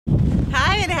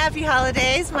Happy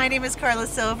holidays. My name is Karla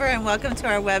Silver and welcome to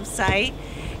our website.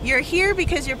 You're here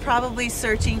because you're probably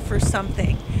searching for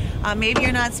something. Maybe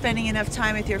you're not spending enough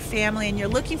time with your family and you're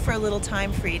looking for a little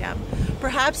time freedom.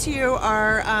 Perhaps you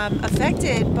are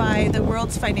affected by the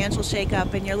world's financial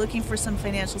shakeup and you're looking for some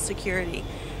financial security.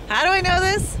 How do I know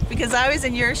this? Because I was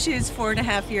in your shoes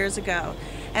 4.5 years ago.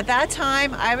 At that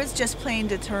time, I was just plain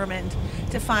determined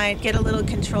to get a little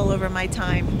control over my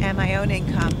time and my own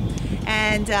income.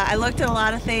 And I looked at a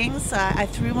lot of things. I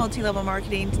threw multi-level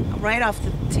marketing right off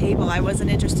the table. I wasn't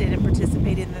interested in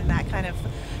participating in that kind of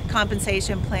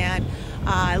compensation plan.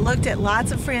 I looked at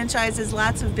lots of franchises,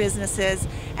 lots of businesses,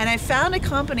 and I found a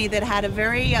company that had a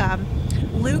very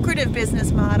lucrative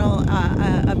business model,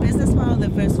 a business model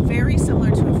that was very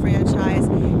similar to a franchise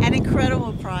and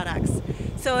incredible products.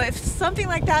 So if something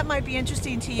like that might be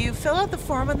interesting to you, fill out the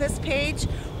form on this page.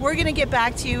 We're going to get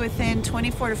back to you within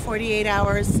 24 to 48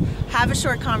 hours, have a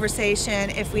short conversation.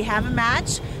 If we have a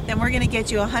match, then we're going to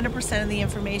get you 100% of the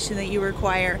information that you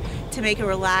require to make a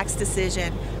relaxed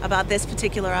decision about this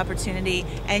particular opportunity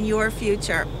and your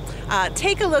future.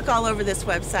 Take a look all over this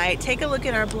website, take a look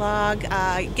at our blog,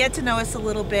 get to know us a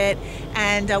little bit,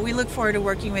 and we look forward to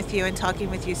working with you and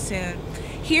talking with you soon.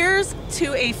 Here's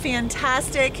to a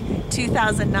fantastic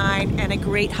 2009 and a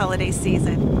great holiday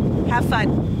season. Have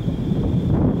fun.